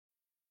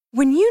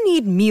When you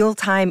need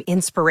mealtime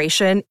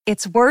inspiration,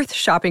 it's worth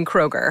shopping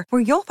Kroger,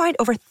 where you'll find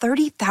over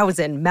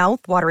 30,000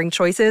 mouth-watering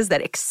choices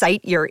that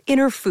excite your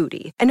inner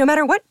foodie. And no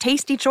matter what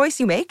tasty choice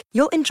you make,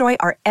 you'll enjoy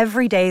our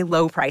everyday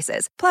low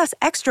prices, plus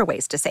extra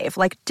ways to save,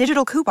 like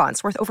digital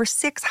coupons worth over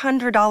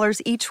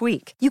 $600 each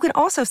week. You can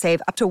also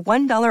save up to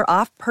 $1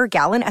 off per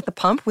gallon at the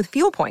pump with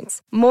fuel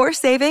points. More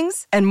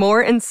savings and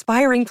more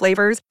inspiring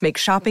flavors make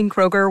shopping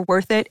Kroger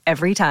worth it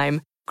every time.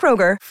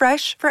 Kroger,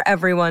 fresh for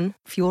everyone.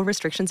 Fuel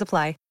restrictions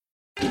apply.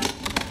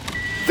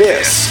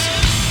 This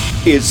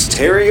is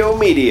Stereo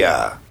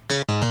Media.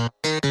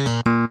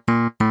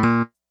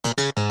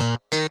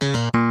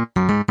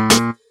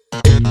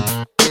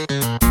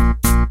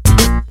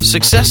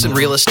 Success in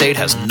real estate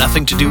has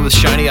nothing to do with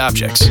shiny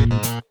objects.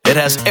 It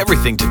has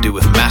everything to do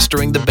with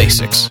mastering the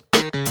basics.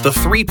 The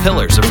 3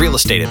 pillars of real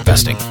estate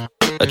investing: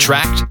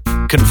 attract,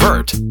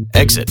 convert,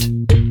 exit.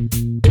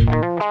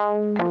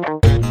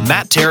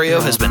 Matt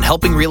Theriault has been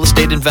helping real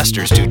estate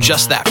investors do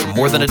just that for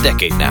more than a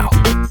decade now.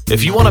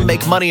 If you want to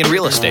make money in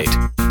real estate,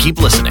 keep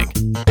listening.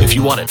 If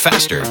you want it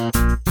faster,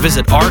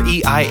 visit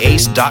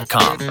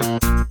reiace.com.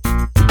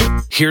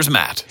 Here's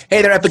Matt.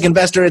 Hey there, Epic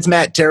Investor. It's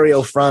Matt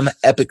Theriault from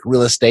Epic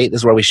Real Estate. This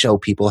is where we show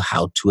people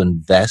how to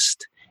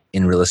invest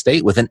in real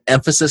estate with an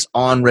emphasis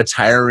on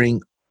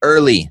retiring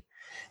early.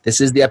 This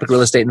is the Epic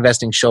Real Estate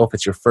Investing Show. If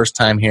it's your first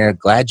time here,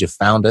 glad you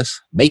found us.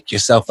 Make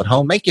yourself at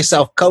home. Make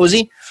yourself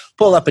cozy.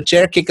 Pull up a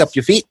chair. Kick up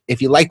your feet.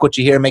 If you like what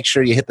you hear, make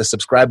sure you hit the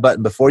subscribe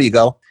button before you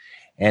go.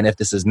 And if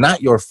this is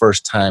not your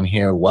first time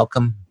here,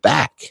 welcome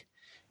back.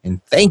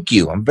 And thank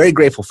you. I'm very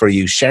grateful for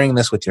you sharing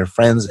this with your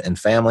friends and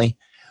family.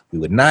 We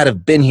would not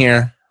have been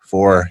here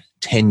for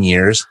 10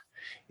 years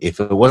if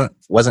it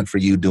wasn't for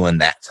you doing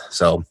that.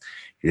 So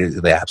you're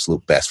the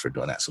absolute best for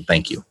doing that. So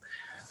thank you.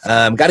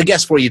 Got a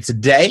guest for you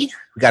today.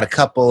 We got a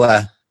couple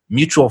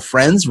mutual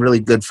friends, really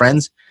good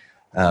friends,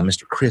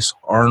 Mr. Chris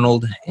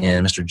Arnold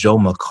and Mr. Joe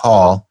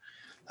McCall,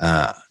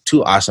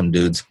 2 awesome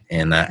dudes.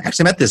 And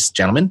actually met this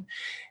gentleman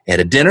at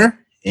a dinner,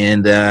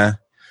 and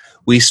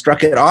we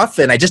struck it off,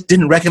 and I just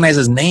didn't recognize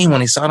his name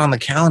when he saw it on the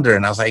calendar.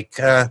 And I was like,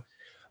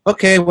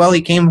 okay, well,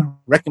 he came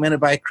recommended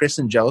by Chris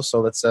and Joe,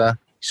 so let's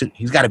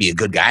he's got to be a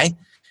good guy.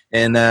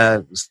 And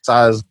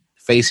saw his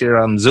face here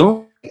on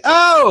Zoom.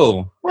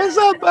 Oh, what's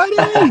up,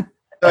 buddy?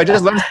 So I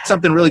just learned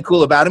something really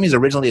cool about him. He's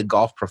originally a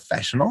golf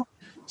professional,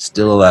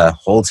 still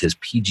holds his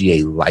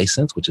PGA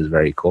license, which is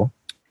very cool,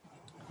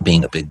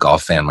 being a big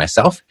golf fan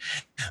myself.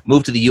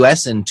 Moved to the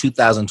U.S. in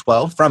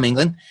 2012 from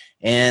England,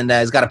 and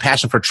has got a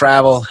passion for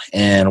travel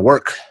and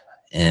work.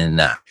 And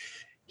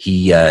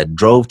he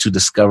drove to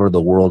discover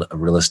the world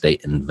of real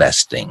estate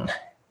investing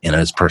in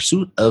his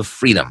pursuit of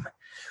freedom.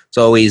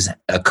 So he's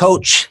a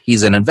coach,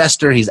 he's an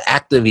investor, he's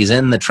active, he's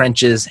in the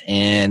trenches,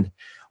 and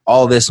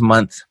all this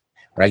month,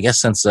 or I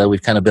guess since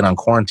we've kind of been on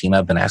quarantine,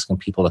 I've been asking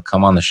people to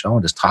come on the show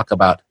and just talk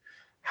about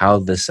how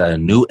this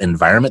new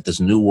environment, this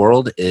new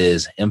world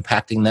is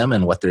impacting them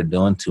and what they're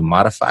doing to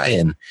modify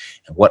and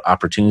what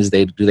opportunities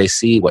do they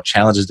see, what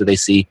challenges do they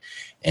see,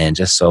 and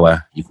just so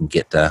you can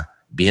get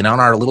being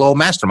on our little old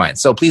mastermind.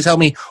 So please help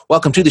me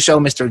welcome to the show,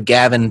 Mr.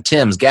 Gavin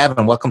Timms.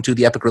 Gavin, welcome to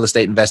the Epic Real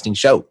Estate Investing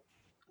Show.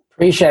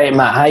 Appreciate it,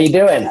 Matt. How you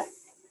doing?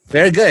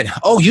 Very good.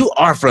 Oh, you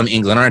are from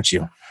England, aren't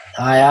you?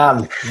 I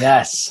am,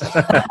 yes.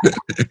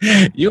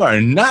 You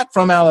are not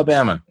from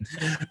Alabama.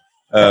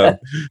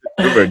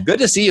 Super. Good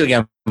to see you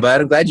again,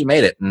 bud. I'm glad you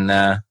made it. And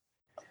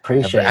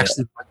appreciate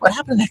actually, what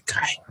happened to that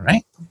guy,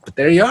 right? But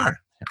there you are,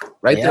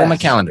 right there on my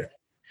calendar.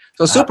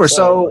 So super.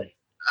 Absolutely.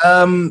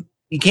 So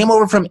you came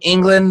over from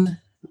England,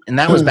 and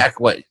that was back,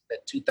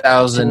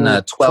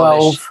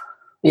 2012-ish?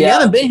 Yeah. You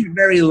haven't been here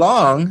very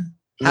long.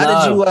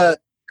 How did you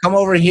come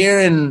over here,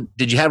 and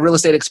did you have real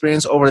estate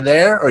experience over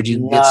there, or did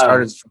you get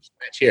started from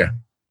scratch here?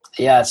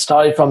 Yeah, it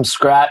started from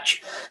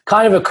scratch.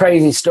 Kind of a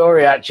crazy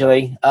story,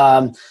 actually.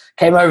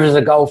 Came over as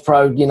a golf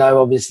pro,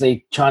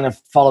 obviously trying to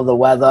follow the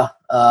weather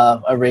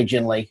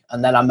originally.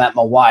 And then I met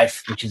my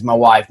wife, which is my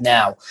wife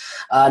now.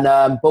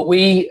 And but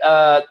we,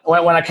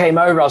 when I came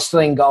over, I was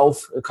still in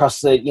golf across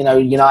the,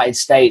 United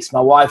States.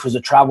 My wife was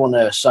a travel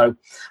nurse. So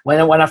when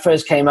I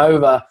first came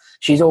over,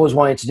 she's always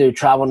wanted to do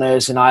travel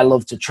nurse, and I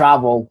love to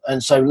travel.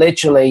 And so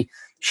literally,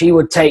 she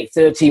would take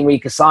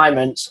 13-week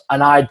assignments,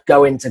 and I'd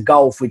go into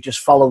golf. We'd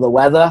just follow the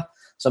weather.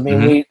 So,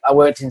 I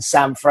worked in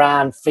San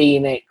Fran,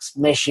 Phoenix,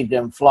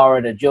 Michigan,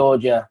 Florida,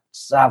 Georgia,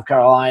 South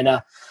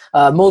Carolina,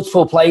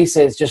 multiple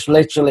places, just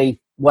literally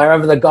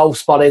wherever the golf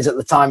spot is at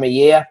the time of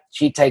year.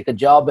 She'd take a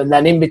job. And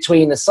then in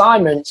between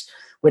assignments,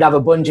 we'd have a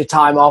bunch of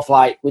time off.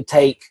 Like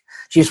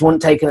she just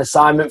wouldn't take an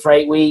assignment for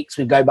 8 weeks.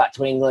 We'd go back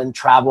to England,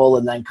 travel,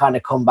 and then kind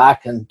of come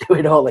back and do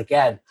it all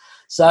again.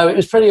 So it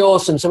was pretty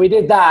awesome. So we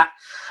did that.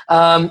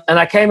 And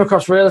I came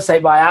across real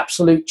estate by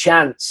absolute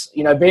chance.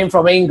 Being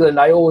from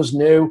England, I always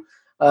knew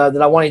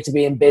that I wanted to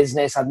be in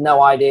business. I had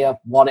no idea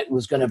what it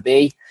was going to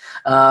be.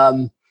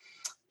 And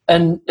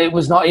it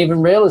was not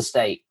even real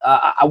estate.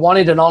 I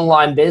wanted an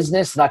online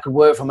business that I could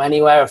work from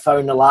anywhere, a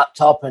phone, a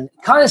laptop. And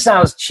it kind of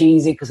sounds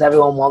cheesy because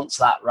everyone wants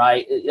that,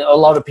 right? A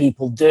lot of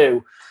people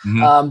do.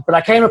 But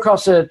I came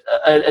across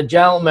a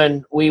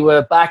gentleman. We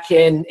were back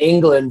in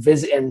England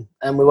visiting,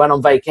 and we went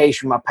on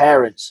vacation with my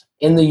parents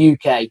in the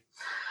UK, a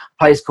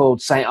place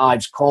called St.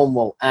 Ives,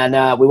 Cornwall.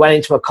 And we went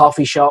into a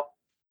coffee shop.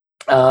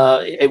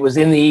 It was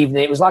in the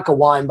evening. It was like a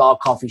wine bar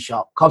coffee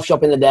shop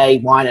in the day,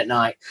 wine at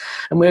night.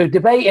 And we were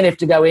debating if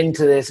to go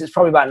into this. It's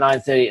probably about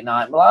 9:30 at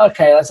night. We're like,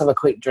 okay, let's have a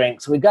quick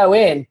drink. So we go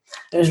in.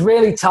 It was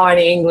really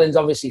tiny. England's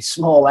obviously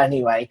small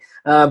anyway,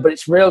 but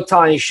it's a real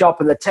tiny shop,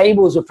 and the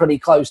tables were pretty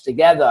close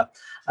together.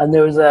 And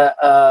there was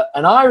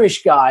an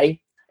Irish guy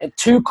and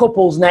two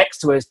couples next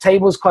to us,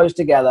 tables close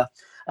together,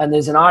 and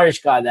there's an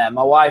Irish guy there.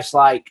 My wife's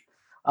like,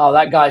 oh,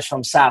 that guy's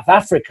from South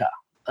Africa.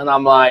 And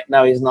I'm like,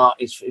 no, he's not.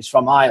 He's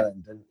from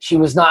Ireland. And she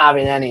was not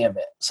having any of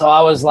it. So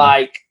I was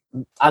like,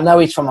 I know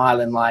he's from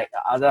Ireland. Like,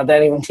 I don't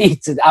even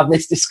need to have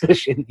this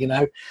discussion, you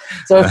know.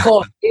 So, of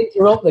course,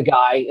 interrupt the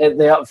guy at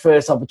the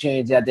first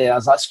opportunity I did. I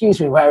was like, excuse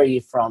me, where are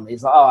you from?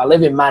 He's like, oh, I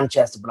live in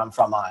Manchester, but I'm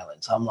from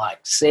Ireland. So I'm like,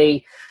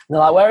 see? And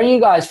they're like, where are you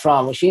guys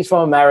from? Well, she's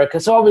from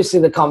America. So obviously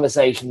the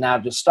conversation now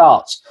just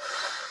starts.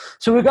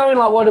 So we're going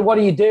like, what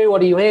do you do?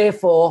 What are you here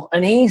for?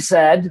 And he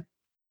said,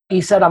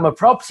 I'm a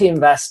property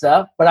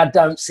investor, but I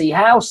don't see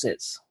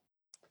houses.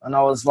 And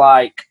I was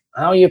like,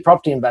 how are you a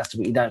property investor,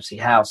 but you don't see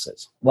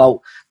houses?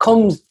 Well,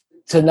 comes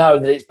to know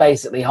that it's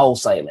basically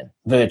wholesaling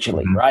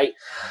virtually, right?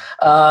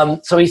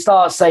 So he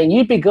starts saying,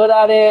 you'd be good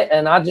at it.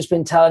 And I've just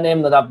been telling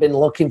him that I've been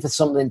looking for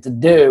something to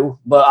do,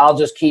 but I'll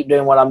just keep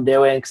doing what I'm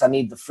doing because I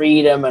need the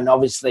freedom. And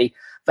obviously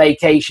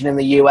vacation in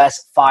the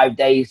US, 5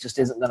 days just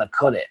isn't going to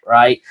cut it,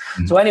 right?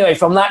 So anyway,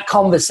 from that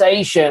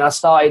conversation, I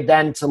started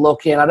then to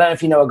look in. I don't know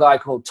if you know a guy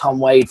called Tom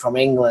Wade from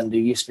England who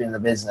used to be in the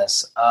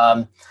business.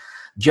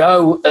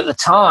 Joe, at the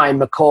time,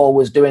 McCall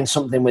was doing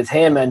something with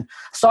him, and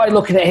started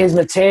looking at his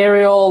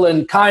material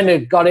and kind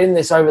of got in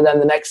this over then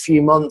the next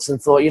few months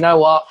and thought, you know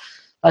what,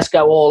 let's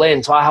go all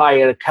in. So I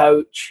hired a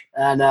coach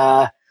and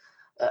I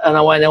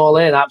went all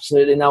in,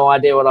 absolutely no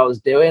idea what I was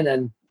doing,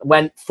 and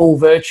went full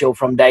virtual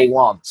from day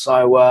one.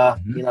 So,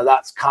 you know,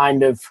 that's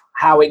kind of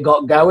how it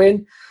got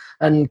going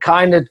and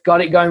kind of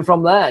got it going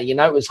from there. You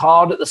know, it was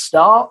hard at the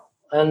start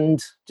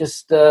and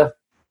just,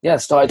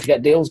 started to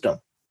get deals done.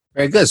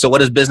 Very good. So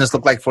what does business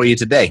look like for you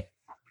today?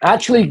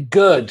 Actually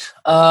good.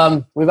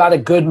 We've had a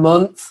good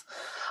month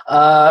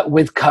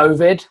with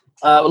COVID.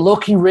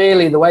 Lucky,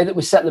 really, the way that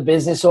we set the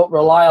business up,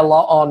 rely a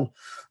lot on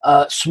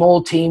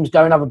small teams,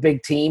 don't have a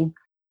big team.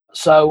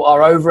 So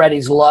our overhead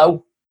is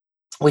low,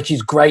 which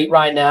is great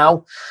right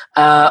now.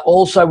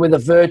 Also with a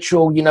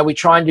virtual, you know, we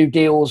try and do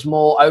deals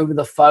more over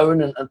the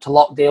phone and to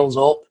lock deals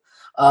up.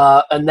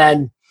 And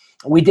then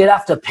we did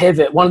have to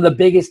pivot. One of the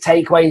biggest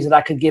takeaways that I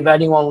could give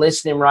anyone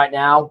listening right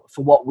now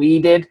for what we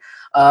did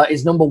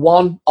is number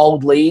one,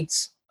 old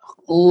leads.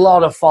 A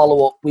lot of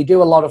follow-up. We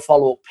do a lot of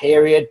follow-up,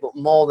 period, but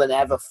more than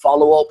ever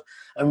follow-up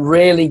and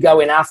really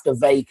going after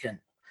vacant.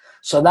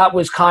 So that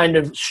was kind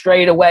of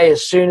straight away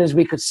as soon as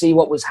we could see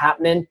what was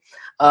happening.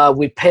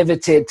 We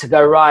pivoted to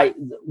go, right,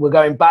 we're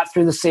going back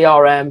through the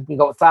CRM. We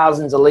got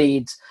thousands of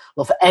leads.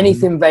 Look for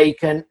anything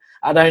vacant.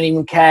 I don't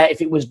even care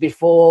if it was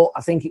before,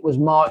 I think it was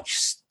March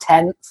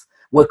 10th.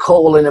 We're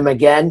calling them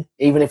again,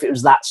 even if it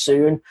was that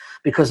soon,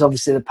 because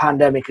obviously the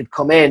pandemic had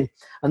come in.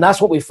 And that's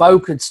what we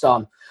focused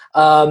on.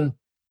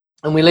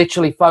 And we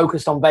literally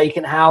focused on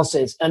vacant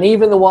houses. And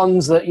even the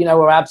ones that, you know,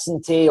 were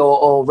absentee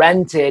or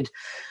rented,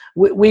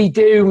 we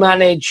do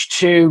manage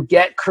to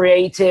get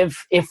creative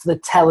if the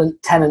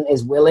tenant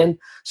is willing.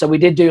 So we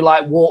did do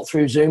like walk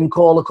through Zoom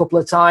call a couple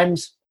of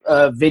times,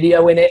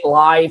 video in it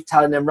live,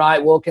 telling them,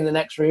 right, walk in the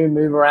next room,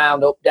 move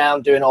around, up,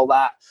 down, doing all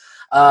that.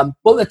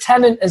 But the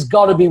tenant has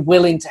got to be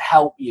willing to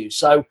help you.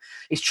 So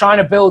it's trying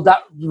to build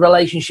that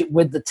relationship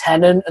with the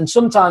tenant. And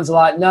sometimes they're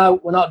like, no,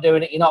 we're not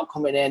doing it. You're not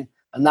coming in.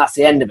 And that's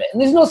the end of it.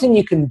 And there's nothing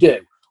you can do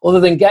other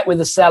than get with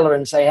the seller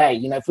and say, hey,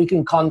 you know, if we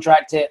can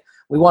contract it,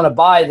 we want to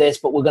buy this,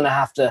 but we're going to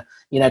have to,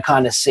 you know,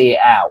 kind of see it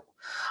out.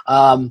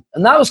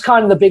 And that was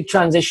kind of the big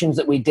transitions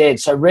that we did.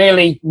 So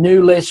really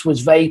new list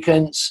was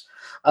vacants,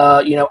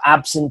 you know,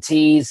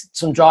 absentees,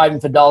 some driving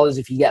for dollars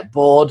if you get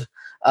bored.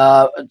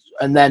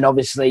 And then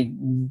obviously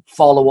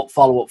follow up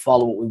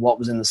with what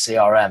was in the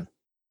CRM.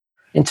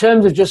 In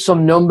terms of just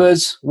some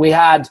numbers, we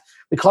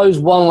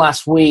closed one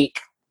last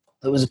week.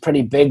 It was a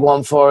pretty big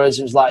one for us.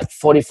 It was like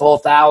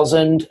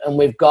 44,000, and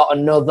we've got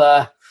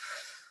another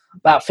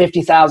about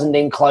 50,000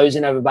 in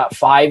closing over about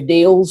 5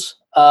 deals.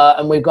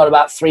 And we've got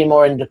about 3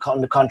 more under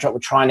contract we're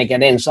trying to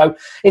get in. So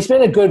it's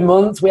been a good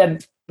month. We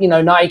had, you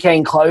know, 90K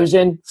in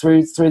closing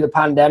through the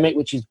pandemic,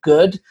 which is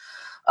good.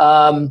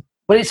 But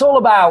it's all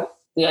about,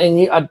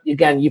 and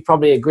again, you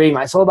probably agree,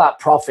 mate, it's all about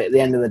profit at the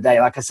end of the day.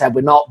 Like I said,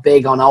 we're not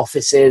big on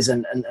offices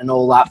and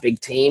all that,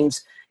 big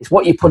teams. It's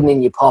what you're putting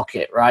in your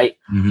pocket, right?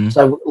 Mm-hmm.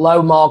 So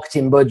low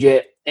marketing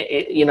budget,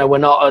 you know, we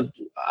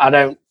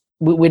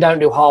don't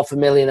do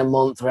 $500,000 a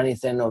month or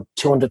anything, or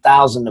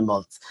 200,000 a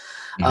month,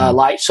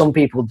 like some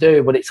people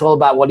do. But it's all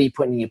about what are you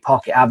putting in your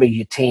pocket, how big's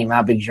your team,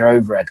 how big's your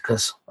overhead.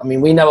 Because, I mean,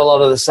 we know a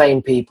lot of the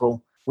same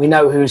people. We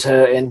know who's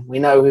hurting. We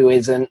know who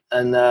isn't.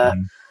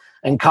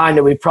 And kind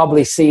of we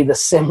probably see the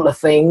similar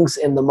things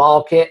in the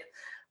market.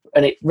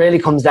 and it really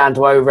comes down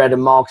to overhead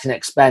and marketing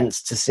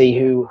expense to see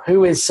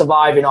who is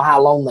surviving or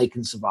how long they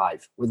can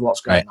survive with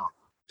what's going on.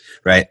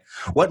 Right.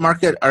 What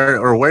market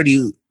or where do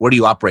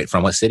you operate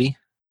from? What city?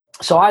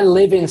 So I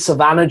live in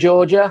Savannah,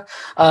 Georgia,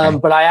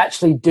 but I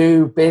actually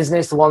do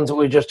business. The ones that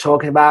we were just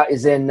talking about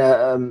is in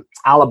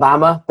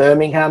Alabama,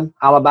 Birmingham,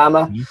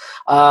 Alabama.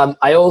 Mm-hmm.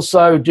 I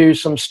also do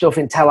some stuff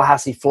in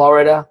Tallahassee,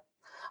 Florida.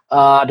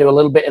 I do a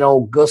little bit in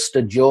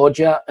Augusta,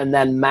 Georgia, and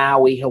then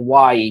Maui,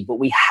 Hawaii. But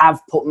we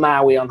have put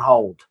Maui on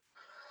hold.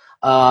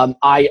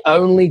 I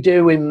only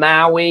do in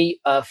Maui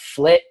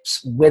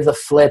flips with a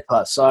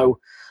flipper. So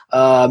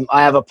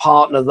I have a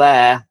partner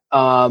there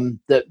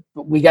that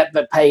we get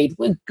paid.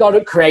 We've got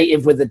it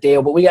creative with the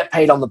deal, but we get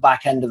paid on the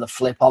back end of the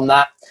flip on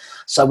that.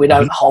 So we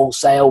don't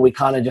wholesale. We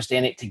kind of just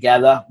in it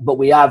together. But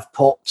we have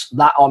put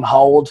that on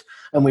hold,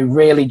 and we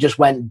really just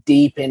went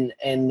deep in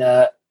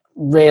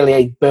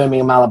really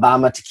Birmingham,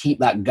 Alabama to keep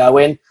that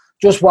going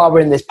just while we're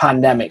in this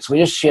pandemic. So we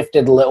just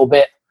shifted a little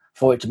bit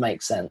for it to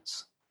make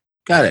sense.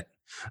 Got it.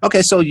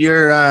 Okay, so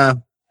you're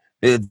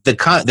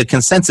the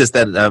consensus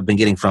that I've been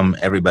getting from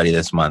everybody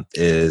this month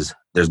is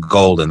there's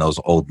gold in those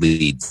old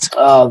leads.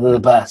 Oh, they're the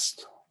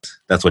best.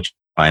 That's what you're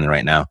finding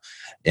right now.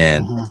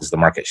 And as the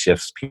market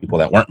shifts, people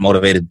that weren't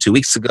motivated 2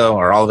 weeks ago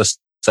are all of a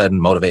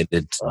sudden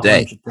motivated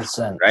today.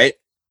 100%. Right?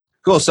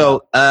 Cool.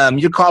 So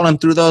you're calling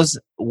through those.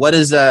 What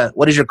does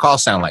your call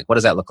sound like? What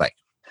does that look like?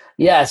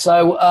 Yeah.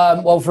 So,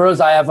 well, for us,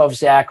 I have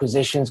obviously an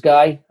acquisitions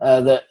guy.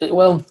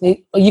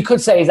 You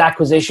could say he's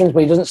acquisitions,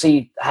 but he doesn't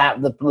see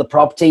the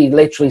property. He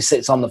literally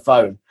sits on the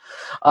phone.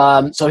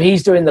 So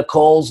he's doing the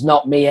calls,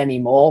 not me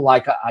anymore,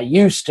 like I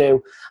used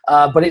to.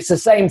 But it's the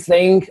same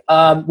thing.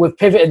 We've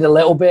pivoted a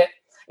little bit.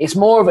 It's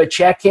more of a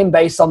check-in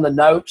based on the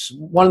notes.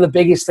 One of the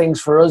biggest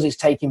things for us is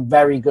taking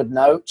very good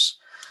notes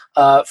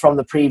from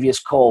the previous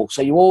call.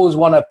 So you always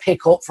want to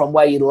pick up from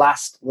where you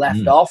last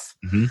left off,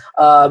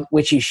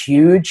 which is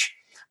huge.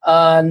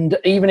 And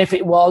even if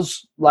it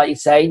was, like you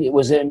say, it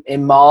was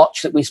in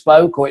March that we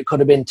spoke, or it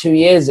could have been 2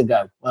 years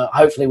ago.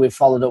 Hopefully we've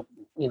followed up,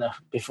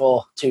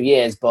 before 2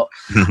 years, but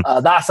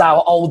that's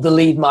how old the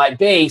lead might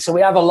be. So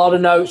we have a lot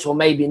of notes or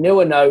maybe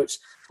newer notes,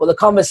 but the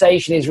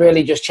conversation is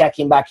really just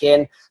checking back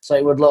in. So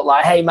it would look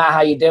like, hey, Matt,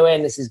 how you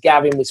doing? This is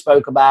Gavin. We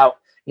spoke about,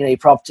 your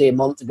property a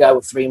month ago,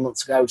 or 3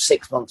 months ago,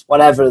 6 months,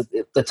 whatever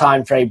the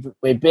time frame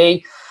would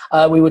be.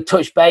 We would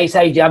touch base.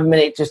 Hey, do you have a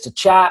minute just to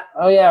chat?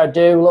 Oh, yeah, I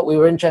do. Look, we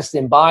were interested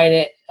in buying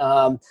it.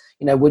 Have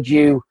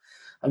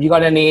you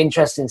got any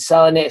interest in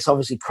selling it? It's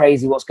obviously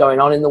crazy what's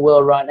going on in the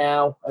world right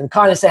now. And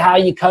kind of say how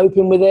you're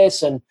coping with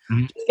this and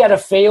just get a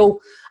feel.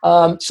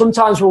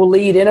 Sometimes we'll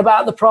lead in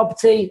about the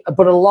property,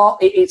 but a lot,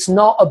 it's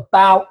not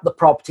about the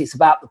property. It's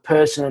about the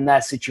person and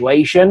their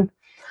situation.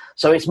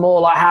 So it's more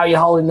like how you're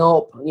holding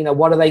up,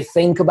 what do they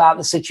think about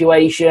the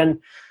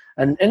situation?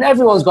 And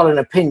everyone's got an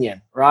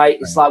opinion, right?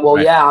 It's like, well,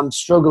 yeah, I'm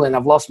struggling.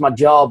 I've lost my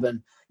job.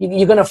 And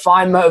you're going to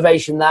find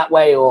motivation that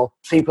way, or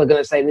people are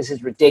going to say this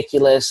is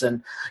ridiculous.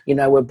 And,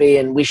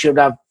 we should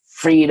have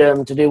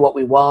freedom to do what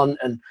we want.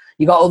 And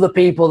you got other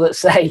people that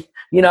say,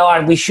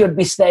 we should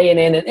be staying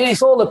in. And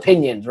it's all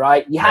opinions,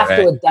 right? You have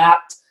to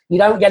adapt. You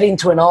don't get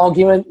into an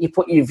argument. You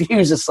put your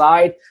views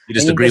aside. You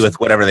just agree with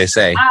whatever they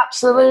say.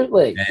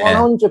 Absolutely.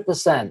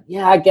 100%.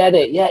 Yeah, I get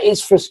it. Yeah,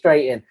 it's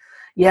frustrating.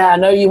 Yeah, I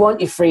know you want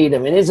your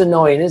freedom. It is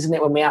annoying, isn't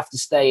it, when we have to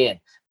stay in?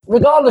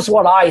 Regardless of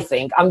what I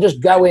think, I'm just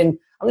building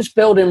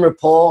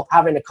rapport,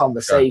 having a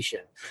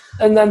conversation.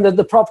 Sure. And then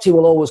the property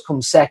will always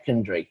come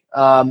secondary.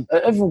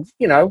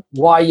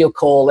 Why you're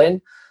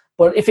calling.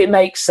 But if it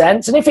makes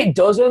sense, and if it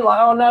doesn't, like,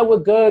 oh, no, we're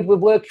good. We're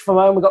working from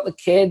home. We've got the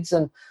kids.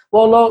 And,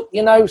 well,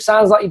 look,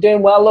 sounds like you're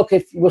doing well. Look,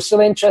 if we're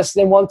still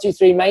interested in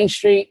 123 Main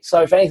Street,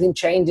 so if anything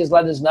changes,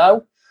 let us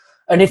know.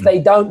 And if they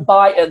don't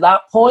bite at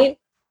that point,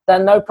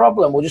 then no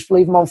problem. We'll just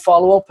leave them on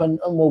follow-up and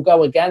we'll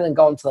go again and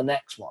go on to the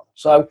next one.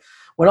 So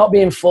we're not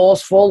being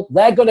forceful.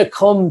 They're going to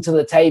come to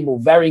the table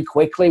very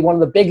quickly. One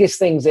of the biggest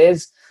things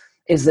is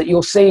that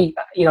you'll see,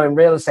 in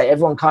real estate,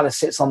 everyone kind of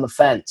sits on the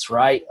fence,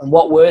 right? And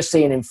what we're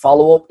seeing in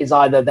follow-up is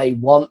either they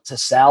want to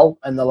sell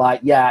and they're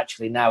like, yeah,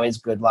 actually now is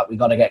good, like we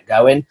got to get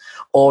going.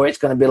 Or it's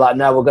going to be like,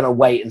 no, we're going to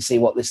wait and see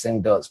what this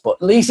thing does. But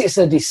at least it's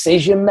a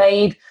decision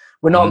made.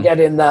 We're not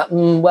getting that,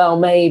 well,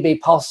 maybe,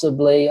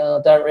 possibly,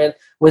 don't really.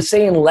 We're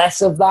seeing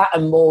less of that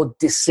and more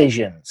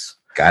decisions.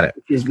 Got it.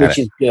 Which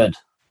is good.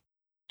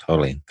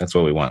 Totally. That's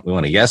what we want. We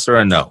want a yes or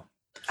a no.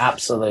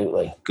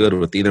 Absolutely. Good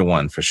with either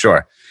one, for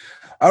sure.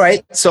 All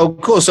right. So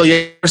cool. So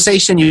your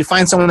conversation, you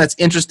find someone that's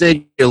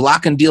interested, you're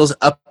locking deals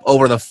up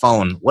over the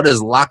phone. What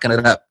does locking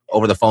it up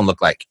over the phone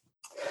look like?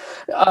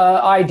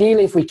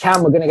 Ideally, if we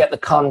can, we're going to get the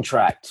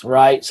contract,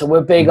 right? So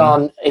we're big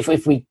on if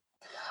we,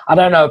 I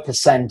don't know a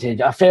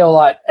percentage. I feel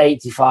like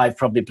 85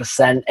 probably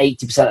percent,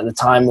 80% of the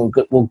time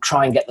we'll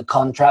try and get the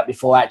contract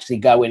before actually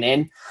going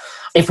in.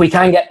 If we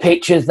can get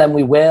pictures, then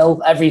we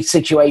will. Every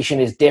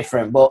situation is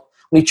different, but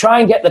we try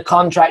and get the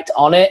contract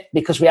on it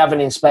because we have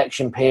an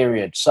inspection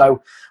period.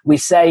 So we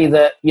say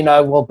that,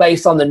 well,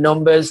 based on the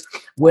numbers,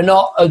 we're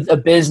not a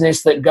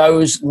business that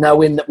goes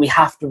knowing that we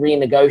have to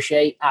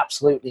renegotiate.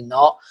 Absolutely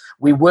not.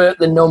 We work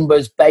the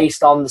numbers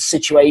based on the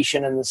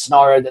situation and the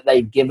scenario that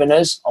they've given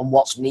us on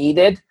what's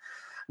needed.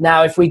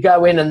 Now, if we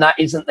go in and that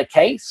isn't the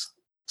case,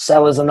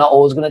 sellers are not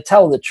always going to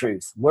tell the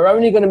truth. We're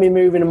only going to be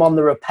moving them on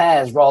the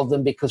repairs rather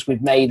than because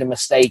we've made a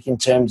mistake in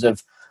terms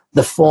of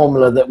the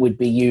formula that we'd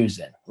be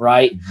using,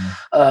 right?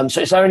 Mm-hmm.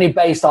 So it's only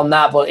based on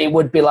that, but it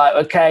would be like,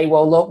 okay,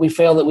 well, look, we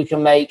feel that we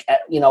can make,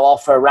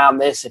 offer around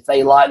this. If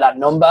they like that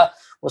number,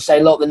 we'll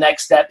say, look, the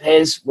next step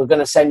is we're going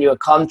to send you a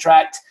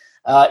contract.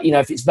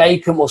 If it's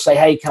vacant, we'll say,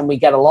 hey, can we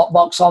get a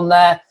lockbox on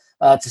there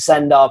to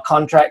send our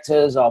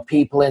contractors, our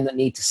people in that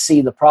need to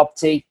see the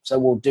property? So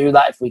we'll do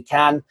that if we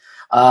can.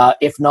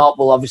 If not,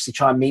 we'll obviously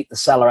try and meet the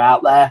seller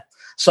out there.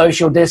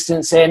 Social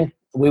distancing,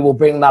 we will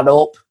bring that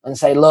up and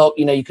say, look,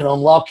 you can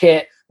unlock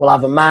it. We'll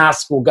have a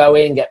mask. We'll go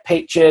in, get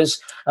pictures.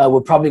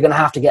 We're probably going to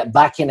have to get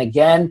back in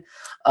again.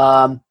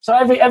 So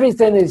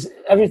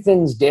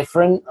everything's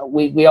different.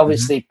 We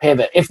obviously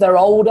pivot. If they're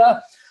older,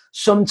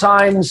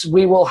 sometimes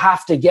we will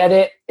have to get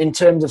it in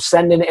terms of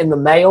sending it in the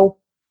mail.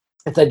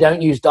 If they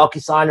don't use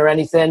DocuSign or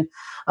anything,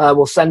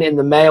 we'll send it in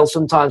the mail.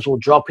 Sometimes we'll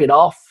drop it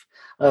off.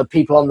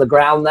 People on the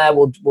ground there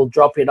will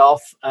drop it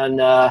off.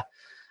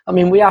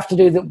 And we have to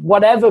do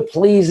whatever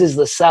pleases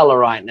the seller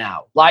right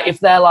now. Like if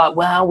they're like,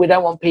 well, we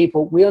don't want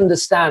people, we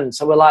understand.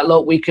 So we're like,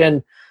 look, we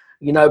can,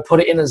 put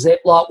it in a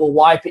Ziploc. We'll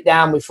wipe it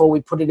down before we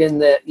put it in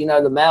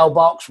the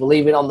mailbox. We'll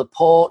leave it on the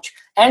porch.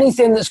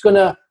 Anything that's going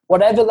to,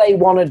 whatever they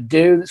want to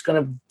do that's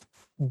going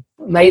to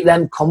make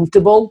them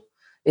comfortable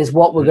is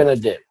what we're going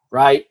to do,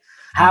 right?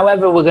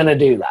 However we're going to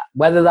do that,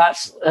 whether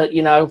that's,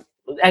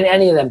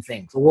 any of them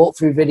things, a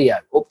walkthrough video,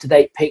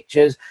 up-to-date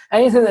pictures,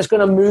 anything that's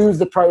going to move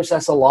the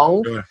process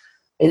along. Sure.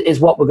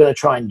 Is what we're going to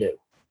try and do.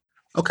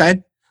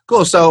 Okay,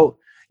 cool. So,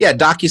 yeah,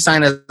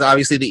 DocuSign is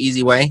obviously the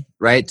easy way,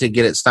 right, to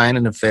get it signed.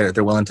 And if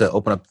they're willing to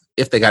open up,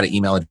 if they got an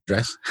email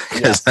address,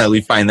 because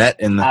we find that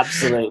in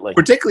absolutely,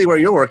 particularly where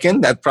you're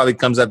working, that probably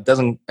comes up.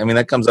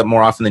 That comes up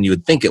more often than you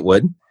would think it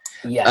would.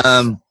 Yes.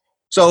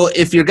 So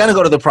if you're going to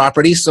go to the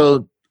property,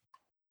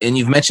 and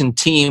you've mentioned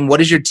team, what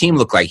does your team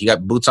look like? You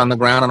got boots on the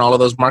ground in all of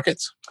those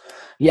markets?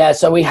 Yeah.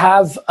 So we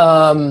have.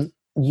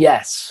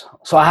 Yes.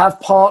 So I have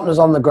partners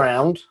on the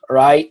ground,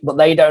 right? But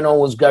they don't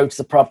always go to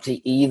the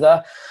property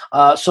either.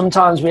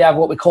 Sometimes we have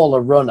what we call a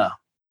runner.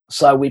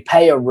 So we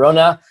pay a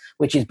runner,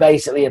 which is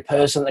basically a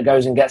person that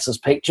goes and gets us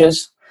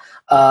pictures,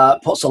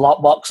 puts a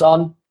lockbox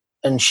on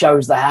and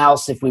shows the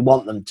house if we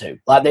want them to.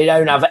 Like they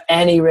don't have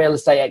any real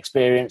estate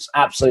experience,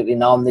 absolutely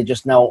none. They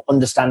just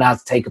understand how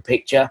to take a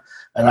picture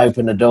and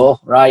open a door,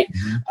 right?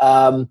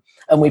 Mm-hmm.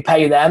 And we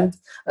pay them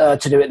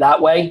to do it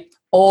that way.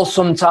 Or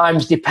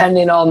sometimes,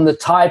 depending on the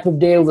type of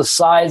deal, the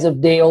size of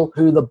deal,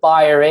 who the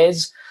buyer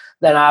is,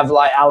 then I have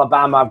like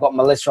Alabama, I've got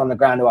Melissa on the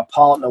ground who I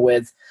partner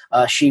with.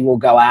 She will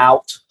go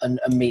out and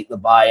meet the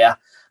buyer.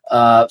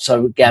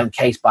 So again,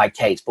 case by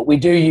case. But we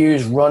do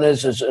use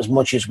runners as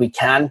much as we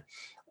can.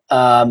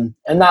 And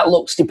that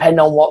looks, depending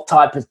on what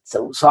type of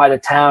side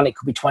of town, it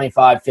could be $25,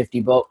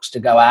 $50 to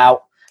go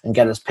out and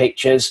get us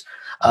pictures.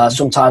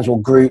 Sometimes we'll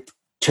group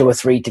 2 or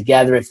 3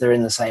 together if they're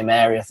in the same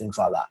area, things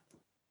like that.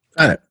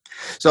 Got it.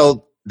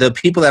 So the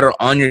people that are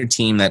on your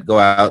team that go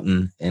out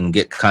and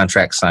get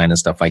contracts signed and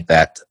stuff like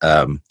that,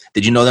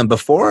 did you know them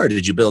before or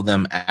did you build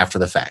them after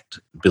the fact?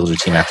 Build your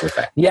team after the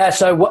fact? Yeah,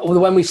 so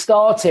when we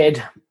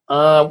started,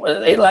 I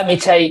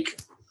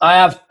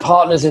have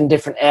partners in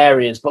different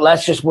areas, but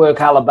let's just work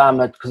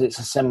Alabama because it's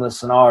a similar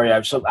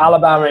scenario. So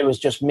Alabama, it was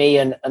just me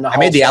and I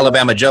made the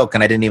Alabama joke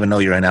and I didn't even know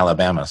you're in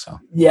Alabama. So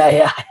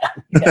Yeah.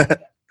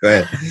 Go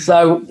ahead.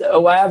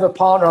 So I have a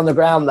partner on the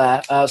ground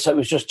there. So it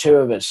was just 2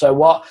 of us. So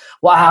what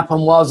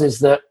happened is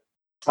that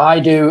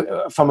I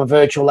do from a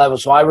virtual level.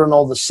 So I run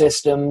all the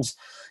systems,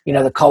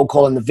 the cold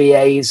calling, the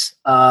VAs,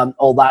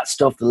 all that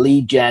stuff, the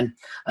lead gen,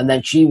 and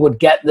then she would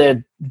get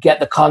the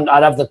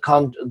I'd have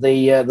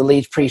the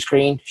leads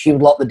pre-screened. She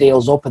would lock the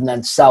deals up and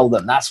then sell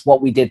them. That's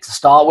what we did to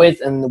start with,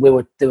 and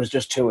there was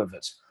just 2 of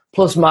us.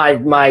 Plus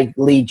my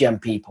lead gen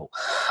people.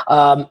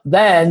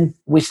 Then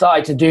we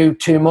started to do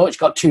too much,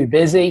 got too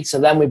busy. So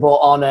then we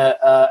brought on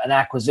an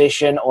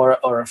acquisition or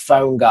a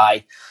phone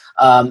guy.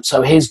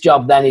 So his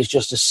job then is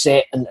just to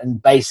sit and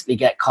basically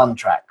get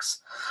contracts.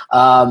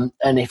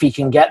 And if he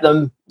can get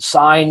them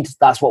signed,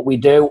 that's what we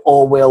do.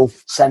 Or we'll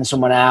send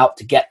someone out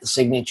to get the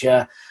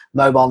signature,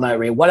 mobile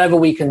notary, whatever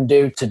we can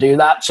do to do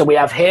that. So we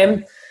have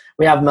him,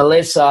 we have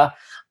Melissa,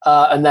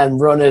 and then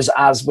runners,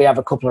 as we have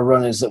a couple of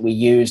runners that we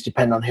use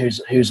depending on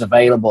who's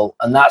available,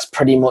 and that's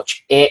pretty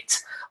much it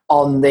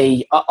on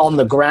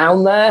the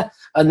ground there.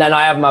 And then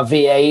I have my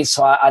VAs,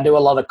 so I do a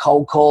lot of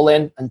cold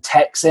calling and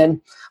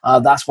texting.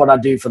 That's what I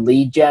do for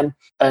lead gen,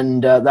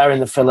 and they're in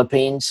the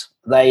Philippines.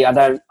 I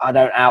don't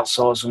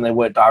outsource them; they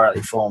work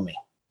directly for me.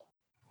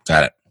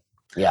 Got it.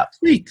 Yeah.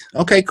 Sweet.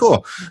 Okay,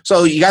 cool.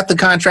 So you got the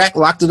contract,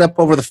 locked it up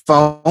over the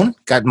phone,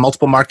 got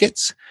multiple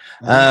markets,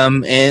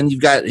 and you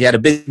had a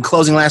big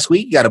closing last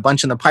week. You got a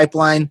bunch in the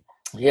pipeline.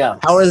 Yeah.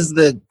 How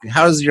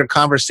has your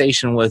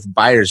conversation with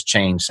buyers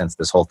changed since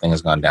this whole thing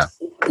has gone down?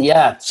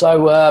 Yeah.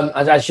 So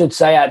as I should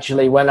say,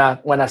 actually, when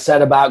I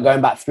said about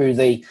going back through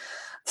the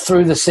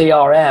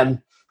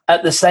CRM,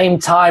 at the same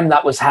time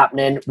that was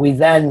happening, we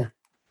then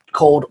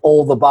called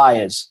all the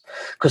buyers,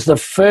 because the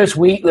first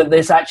week that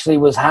this actually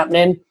was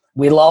happening,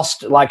 we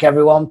lost, like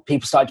everyone,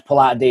 people started to pull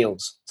out of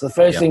deals. So the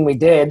first thing we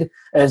did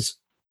is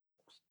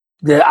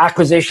the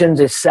acquisitions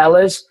is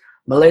sellers.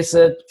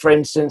 Melissa, for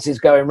instance, is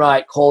going,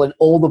 right, calling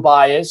all the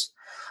buyers.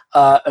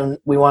 And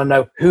we want to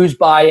know who's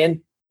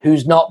buying,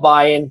 who's not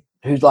buying,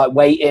 who's like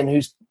waiting,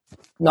 who's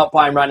not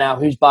buying right now,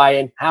 who's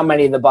buying, how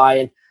many they're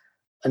buying,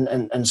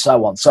 and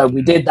so on. So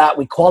we did that.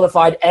 We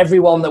qualified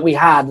everyone that we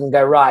had and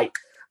go, right,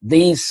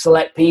 these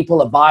select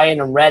people are buying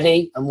and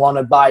ready and want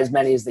to buy as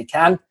many as they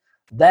can.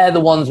 They're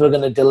the ones we're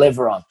going to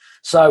deliver on.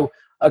 So,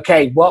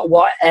 okay,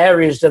 what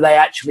areas do they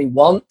actually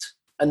want?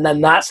 And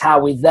then that's how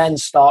we then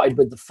started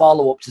with the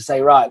follow-up to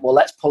say, right, well,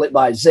 let's pull it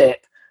by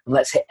zip and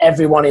let's hit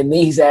everyone in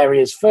these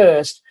areas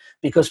first,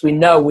 because we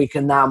know we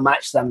can now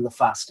match them the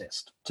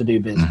fastest to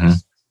do business. Mm-hmm.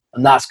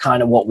 And that's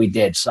kind of what we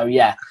did. So,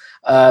 yeah,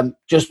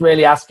 just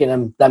really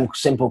asking them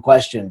simple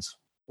questions.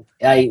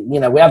 We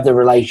have the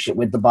relationship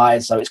with the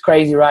buyers, so it's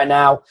crazy right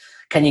one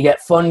Can you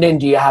get funding?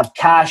 Do you have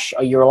cash?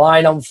 Are you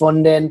relying on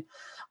funding?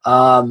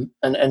 And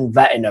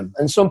vetting them.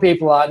 And some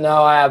people are like,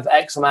 no, I have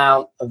X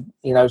amount of,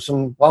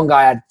 one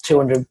guy had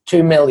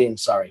 2 million.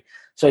 So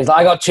he's like,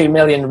 I got 2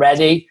 million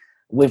ready.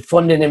 With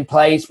funding in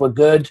place. We're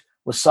good.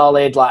 We're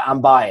solid. Like, I'm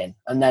buying.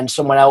 And then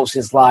someone else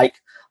is like,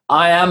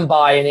 I am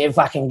buying if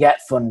I can get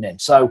funding.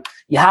 So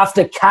you have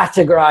to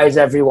categorize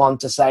everyone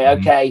to say,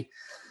 okay,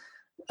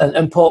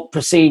 and put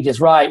procedures,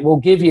 right? We'll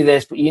give you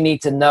this, but you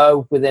need to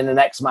know within the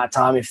next amount of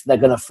time if they're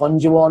going to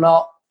fund you or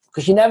not.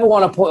 Because you never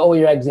want to put all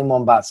your eggs in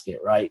one basket,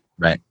 right?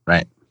 Right.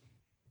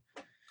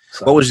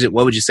 So, what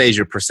would you say is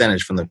your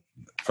percentage from the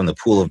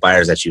pool of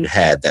buyers that you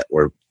had that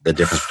were the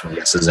difference between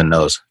yeses and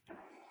nos?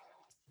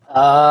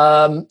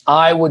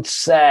 I would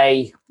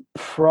say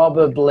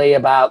probably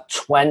about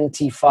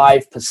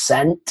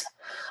 25%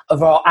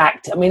 of our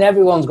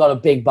everyone's got a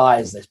big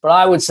buyers list, but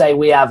I would say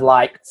we have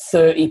like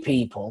 30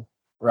 people,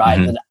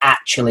 right, that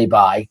actually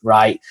buy,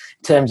 right,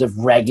 in terms of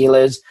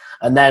regulars.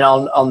 And then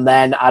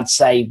then I'd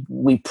say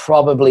we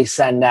probably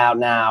send out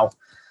now,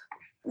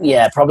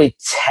 probably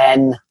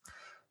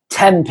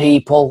 10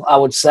 people, I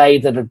would say,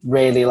 that are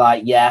really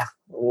like,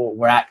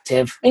 we're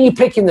active. And you're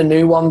picking the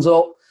new ones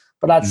up,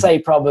 but I'd say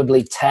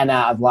probably 10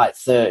 out of like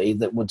 30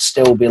 that would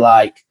still be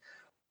like,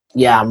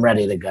 I'm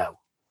ready to go.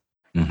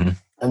 Mm-hmm.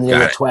 And the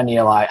other 20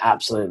 are like,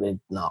 absolutely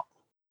not.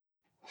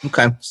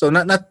 Okay. So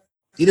not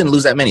you didn't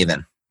lose that many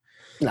then?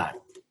 No.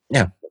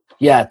 Yeah.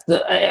 Yeah.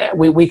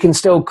 We can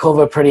still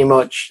cover pretty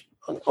much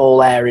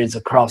all areas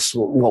across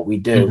what we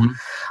do,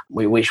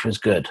 which was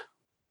good.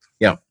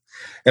 Yeah.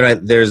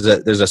 And there's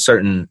a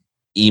certain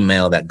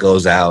email that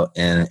goes out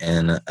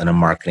in a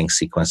marketing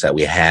sequence that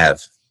we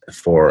have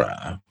for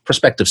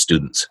prospective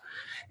students.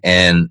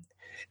 And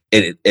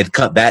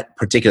that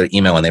particular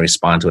email, when they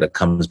respond to it, it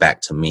comes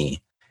back to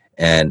me.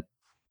 And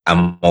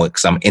I'm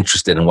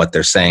interested in what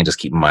they're saying, just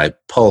keeping my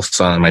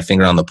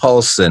finger on the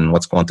pulse and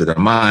what's going through their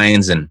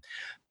minds. And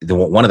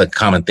one of the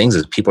common things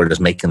is people are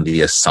just making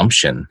the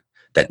assumption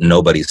that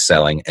nobody's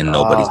selling and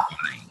nobody's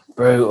buying.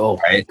 Brutal.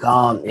 Right?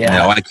 Can't,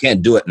 I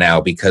can't do it now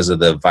because of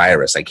the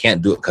virus. I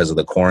can't do it because of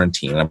the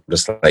quarantine. I'm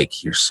just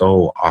like, you're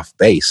so off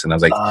base. And I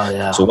was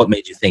like, so what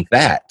made you think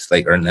that?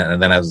 Like,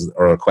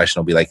 or a question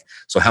will be like,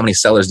 so how many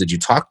sellers did you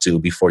talk to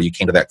before you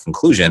came to that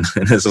conclusion?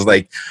 And this is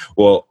like,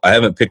 well, I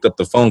haven't picked up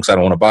the phone because I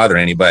don't want to bother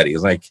anybody.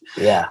 It's like,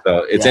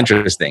 so it's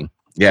interesting.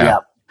 Yeah.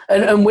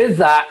 And with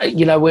that,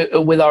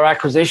 with our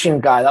acquisition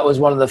guy, that was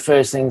one of the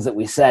first things that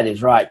we said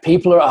is, right,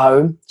 people are at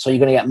home, so you're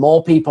going to get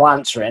more people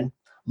answering.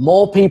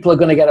 More people are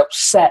going to get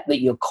upset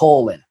that you're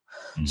calling.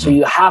 Mm-hmm. So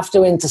you have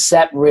to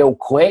intercept real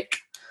quick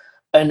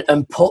and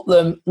put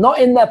them, not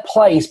in their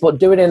place, but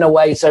do it in a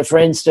way. So, for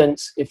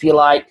instance, if you're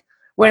like,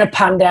 we're in a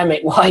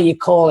pandemic, why are you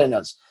calling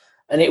us?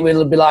 And it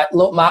will be like,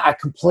 look, Matt, I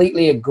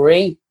completely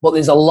agree, but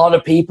there's a lot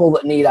of people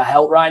that need our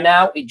help right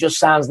now. It just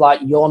sounds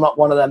like you're not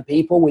one of them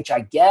people, which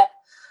I get.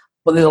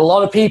 But there's a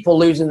lot of people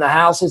losing their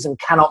houses and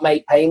cannot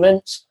make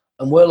payments,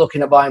 and we're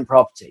looking at buying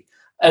property.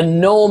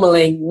 And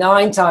normally,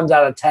 9 times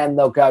out of 10,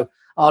 they'll go,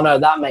 oh, no,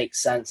 that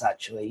makes sense,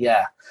 actually,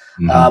 yeah.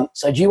 Mm-hmm.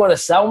 So do you want to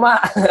sell,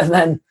 Matt? And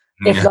then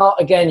if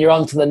not, again, you're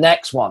on to the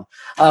next one.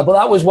 But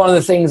that was one of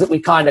the things that we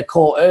kind of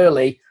caught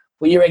early.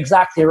 But you're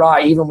exactly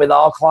right, even with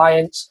our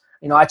clients.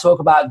 I talk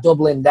about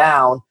doubling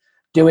down,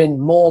 doing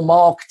more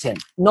marketing,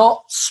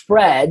 not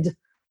spread,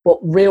 but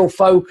real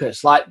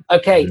focus. Like,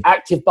 okay,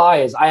 active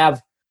buyers. I have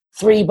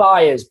 3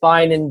 buyers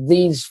buying in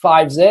these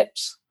 5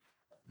 zips.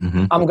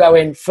 Mm-hmm. I'm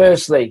going,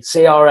 firstly,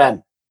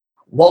 CRM.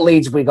 What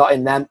leads we got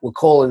in them? We're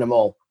calling them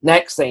all.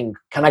 Next thing,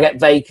 can I get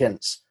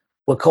vacants?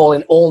 We're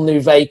calling all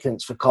new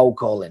vacants for cold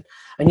calling.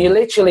 And you're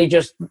literally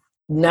just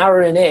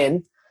narrowing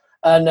in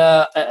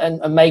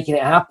and making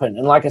it happen.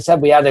 And like I said,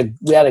 we had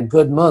a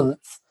good month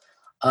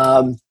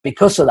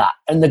because of that.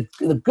 And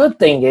the good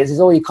thing is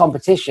all your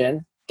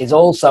competition is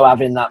also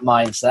having that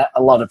mindset.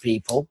 A lot of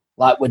people,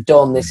 like, we're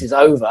done, this is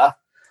over.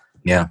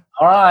 Yeah.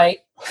 All right.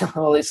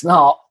 Well, it's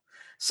not.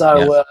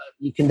 So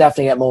you can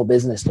definitely get more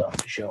business done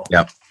for sure.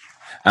 Yep.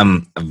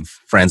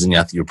 Friends, and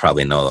you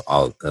probably know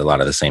a lot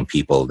of the same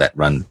people that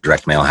run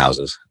direct mail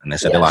houses, and they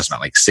said they lost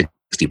about like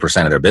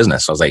 60% of their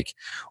business. So I was like,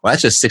 well,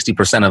 that's just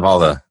 60% of all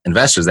the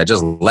investors that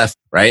just left,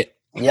 right?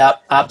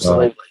 Yep,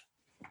 absolutely.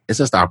 So it's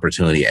just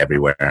opportunity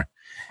everywhere.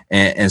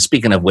 And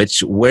speaking of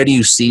which, where do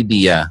you see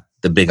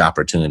the big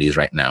opportunities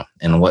right now?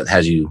 And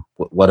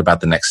what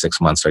about the next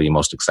 6 months are you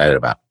most excited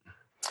about?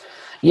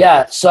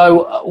 Yeah,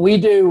 so we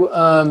do,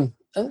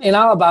 in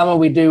Alabama,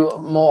 we do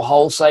more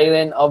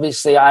wholesaling.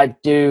 Obviously, I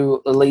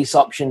do the lease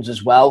options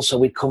as well. So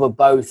we cover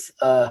both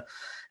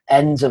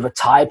ends of a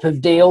type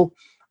of deal.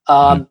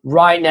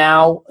 Right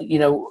now,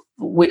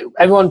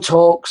 everyone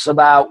talks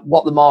about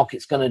what the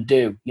market's going to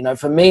do.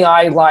 For me,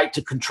 I like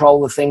to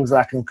control the things that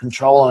I can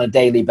control on a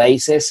daily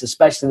basis,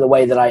 especially the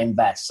way that I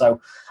invest.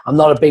 So I'm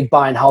not a big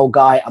buy and hold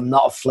guy. I'm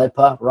not a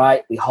flipper,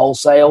 right? We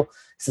wholesale.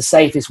 It's the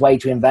safest way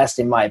to invest,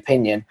 in my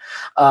opinion.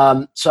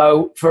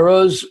 So for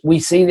us,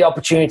 we see the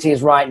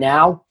opportunities right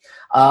now.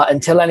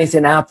 Until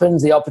anything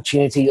happens, the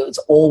opportunity is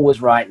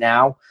always right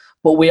now.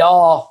 But we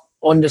are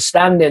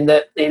understanding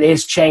that it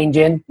is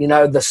changing.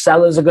 The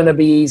sellers are going to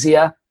be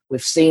easier.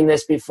 We've seen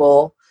this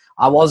before.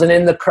 I wasn't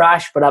in the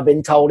crash, but I've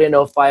been told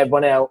enough by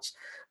everyone else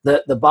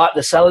that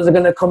the sellers are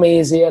going to come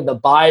easier. The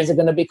buyers are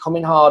going to be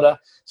coming harder.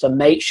 So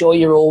make sure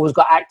you've always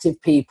got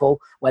active people.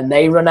 When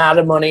they run out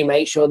of money,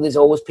 make sure there's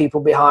always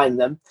people behind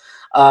them,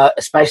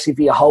 especially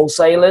for your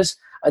wholesalers.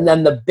 And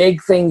then the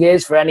big thing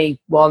is, for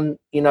anyone,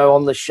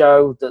 on the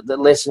show that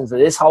listens to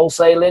this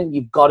wholesaling,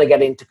 you've got to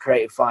get into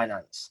creative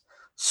finance.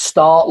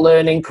 Start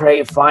learning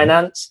creative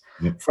finance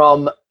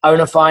from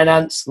owner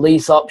finance,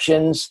 lease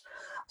options,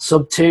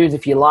 sub-twos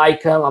if you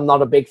like them. I'm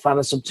not a big fan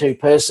of sub-two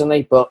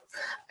personally, but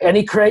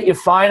any creative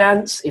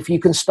finance, if you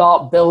can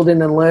start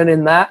building and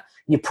learning that,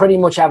 you pretty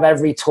much have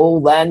every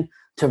tool then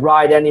to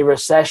ride any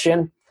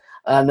recession.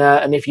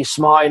 And if you're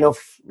smart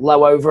enough,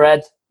 low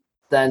overhead,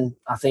 then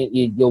I think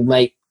you'll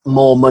make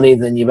more money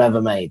than you've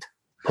ever made,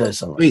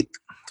 personally.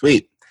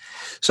 Sweet.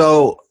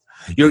 So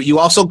you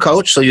also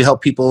coach, so you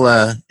help people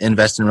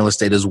invest in real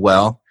estate as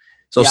well.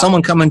 So if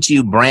someone coming to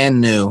you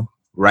brand new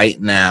right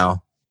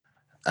now,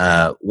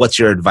 what's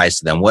your advice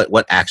to them?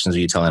 What actions are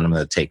you telling them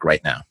to take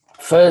right now?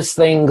 First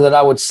thing that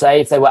I would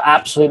say, if they were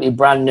absolutely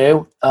brand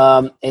new,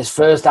 is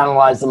first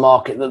analyze the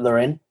market that they're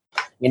in.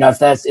 If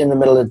they're in the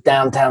middle of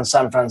downtown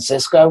San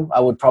Francisco, I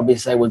would probably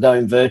say we're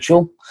going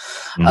virtual,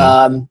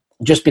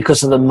 just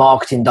because of the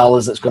marketing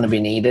dollars that's going to be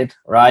needed,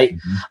 right?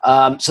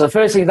 So the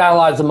first thing is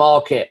analyze the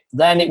market.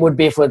 Then it would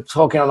be, if we're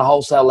talking on a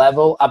wholesale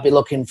level, I'd be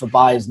looking for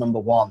buyers, number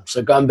one.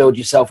 So go and build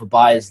yourself a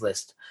buyers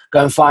list.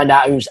 Go and find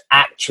out who's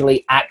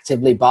actually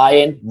actively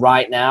buying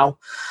right now.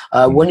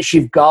 Once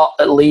you've got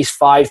at least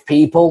 5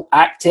 people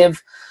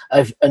active,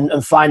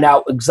 and find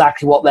out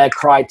exactly what their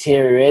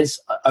criteria is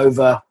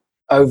over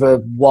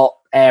what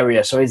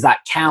area. So is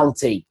that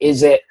county?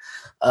 Is it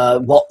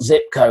what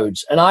zip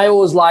codes? And I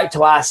always like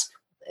to ask,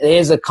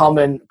 here's a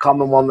common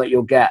one that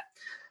you'll get.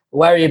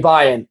 Where are you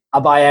buying? I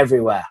buy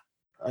everywhere.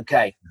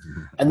 Okay.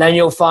 And then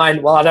you'll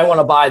find, well, I don't want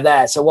to buy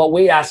there. So what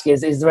we ask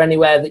is there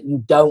anywhere that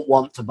you don't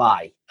want to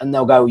buy? And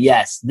they'll go,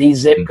 yes. These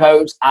zip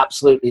codes,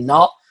 absolutely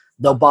not.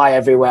 They'll buy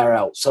everywhere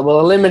else. So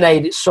we'll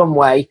eliminate it some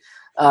way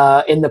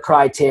in the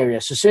criteria.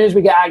 So as soon as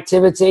we get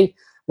activity,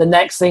 the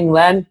next thing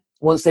then,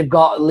 once they've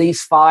got at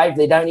least 5,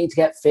 they don't need to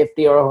get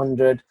 50 or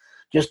 100.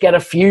 Just get a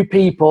few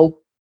people,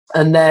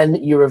 and then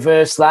you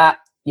reverse that.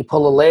 You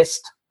pull a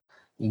list,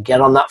 you get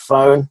on that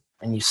phone,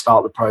 and you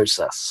start the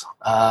process.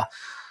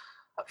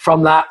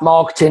 From that,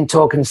 marketing,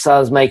 talking to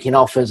sellers, making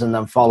offers, and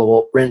then follow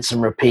up, rinse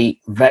and repeat.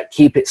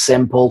 Keep it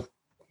simple,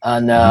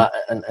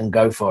 and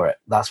go for it.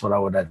 That's what I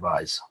would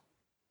advise.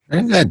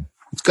 Very good.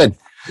 It's good.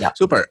 Yeah.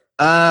 Super.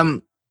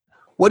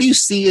 What do you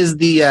see as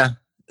the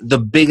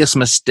biggest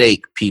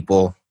mistake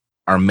people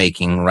are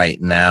making right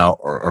now,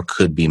 or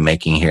could be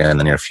making here in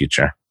the near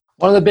future?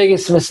 One of the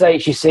biggest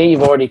mistakes you see,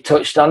 you've already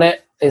touched on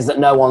it, is that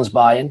no one's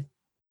buying.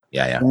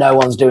 Yeah. No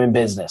one's doing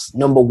business.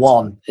 Number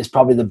one is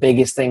probably the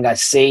biggest thing I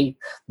see,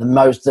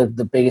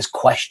 the biggest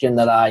question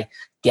that I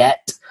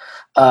get.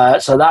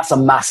 So that's a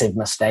massive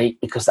mistake,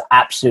 because they're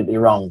absolutely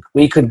wrong.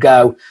 We could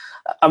go,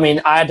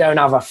 I don't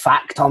have a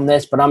fact on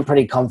this, but I'm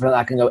pretty confident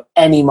I can go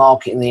any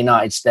market in the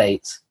United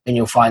States and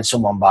you'll find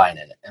someone buying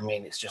in it.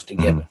 It's just a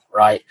given,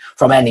 right?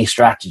 From any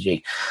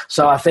strategy.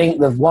 So I think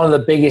that one of the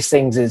biggest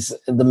things is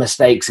the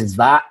mistakes is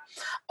that.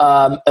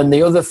 And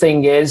the other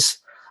thing is,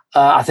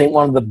 I think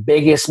one of the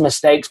biggest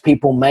mistakes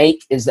people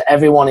make is that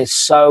everyone is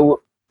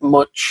so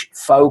much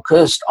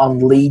focused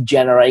on lead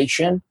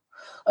generation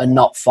and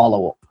not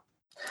follow-up.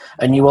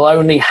 And you will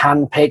only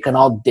handpick an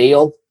odd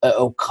deal at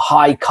a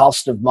high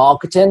cost of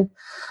marketing.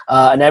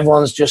 And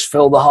everyone's just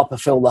fill the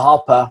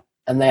hopper.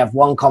 And they have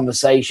one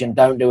conversation,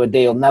 don't do a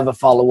deal, never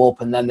follow up.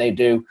 And then they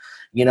do,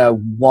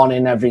 1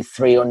 in every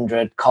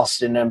 300,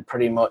 costing them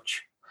pretty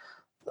much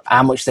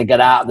how much they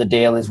get out of the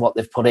deal is what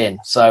they've put in.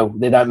 So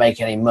they don't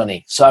make any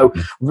money. So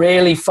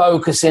really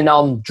focusing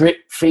on drip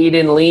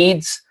feeding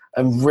leads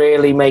and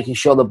really making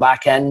sure the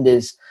back end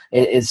is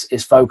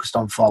focused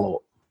on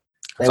follow-up.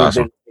 That's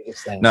awesome.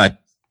 No,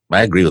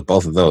 I agree with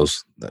both of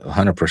those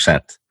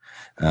 100%.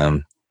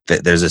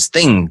 There's this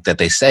thing that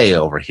they say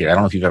over here. I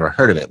don't know if you've ever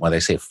heard of it, where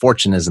they say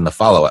fortune is in the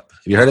follow-up.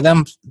 Have you heard of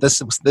them?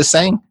 This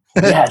saying?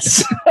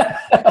 Yes.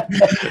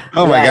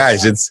 Oh my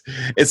gosh, it's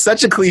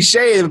such a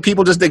cliche that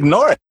people just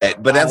ignore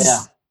it. But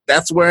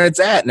that's where it's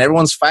at, and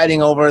everyone's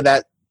fighting over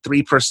that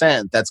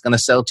 3% that's going to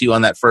sell to you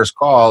on that first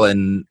call,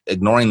 and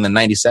ignoring the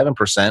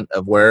 97%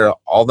 of where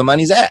all the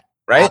money's at.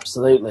 Right?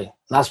 Absolutely.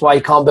 That's why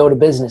you can't build a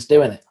business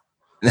doing it.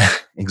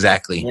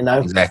 Exactly.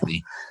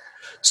 Exactly.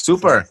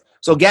 Super.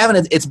 So,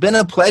 Gavin, it's been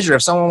a pleasure.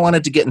 If someone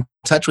wanted to get in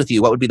touch with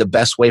you, what would be the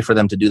best way for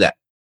them to do that?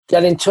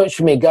 Get in touch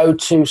with me. Go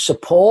to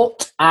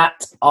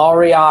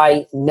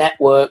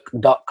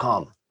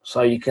support@reinetwork.com.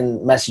 So you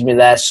can message me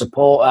there,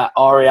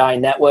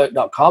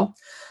 support@reinetwork.com.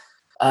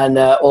 And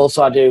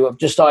also I've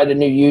just started a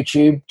new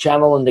YouTube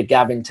channel under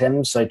Gavin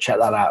Timms, so check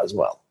that out as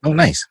well. Oh,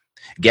 nice.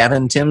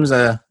 Gavin Timms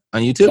on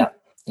YouTube? Yeah.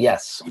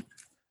 Yes.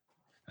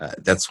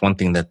 That's one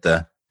thing that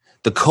the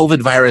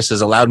COVID virus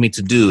has allowed me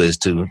to do, is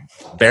to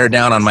bear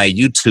down on my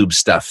YouTube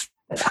stuff.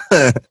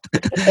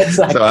 Exactly.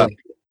 So,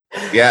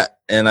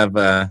 and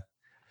I'm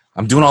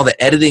doing all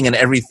the editing and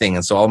everything,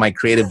 and so all my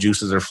creative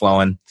juices are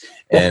flowing,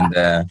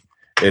 and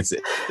it's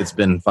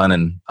been fun.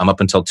 And I'm up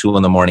until 2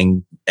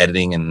 a.m.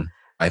 editing, and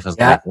my wife was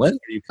like, "When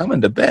are you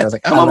coming to bed?" I was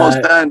like, "I'm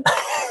almost done.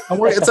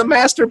 It's a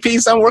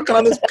masterpiece. I'm working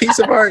on this piece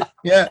of art."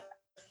 Yeah,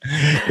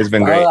 it's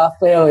been great. I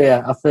feel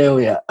you.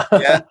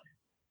 Yeah.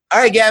 All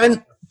right,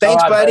 Gavin.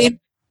 Thanks, buddy. Man.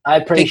 I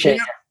appreciate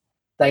it.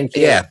 Thank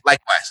you. Yeah,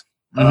 likewise.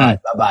 All right,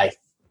 bye-bye.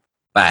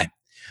 Bye.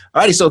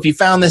 All righty, so if you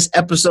found this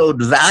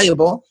episode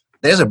valuable,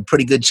 there's a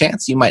pretty good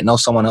chance you might know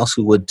someone else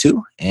who would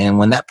too. And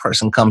when that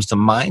person comes to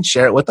mind,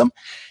 share it with them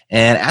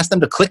and ask them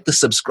to click the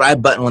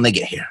subscribe button when they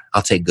get here.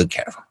 I'll take good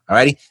care of them. All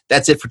righty,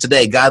 that's it for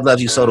today. God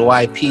loves you, so do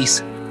I.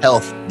 Peace,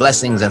 health,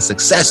 blessings, and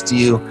success to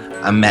you.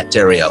 I'm Matt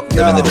Theriault,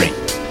 living the dream.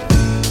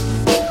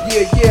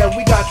 Yeah,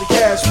 we got the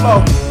cash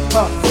flow.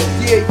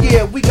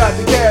 Yeah, we got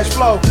the cash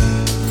flow.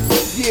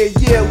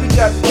 Yeah, we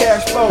got the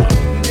cash flow.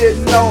 You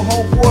didn't know,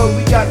 homeboy,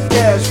 we got the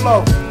cash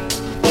flow.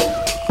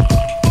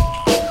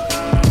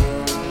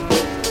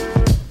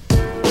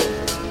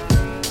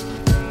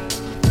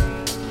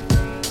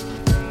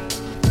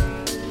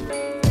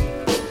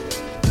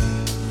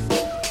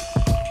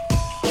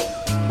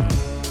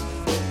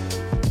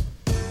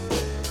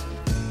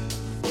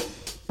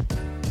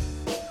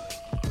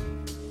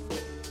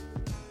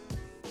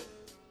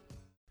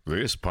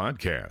 This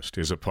podcast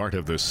is a part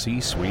of the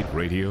C-Suite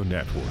Radio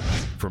Network.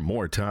 For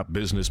more top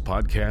business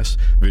podcasts,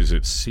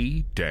 visit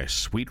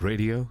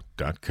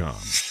c-suiteradio.com.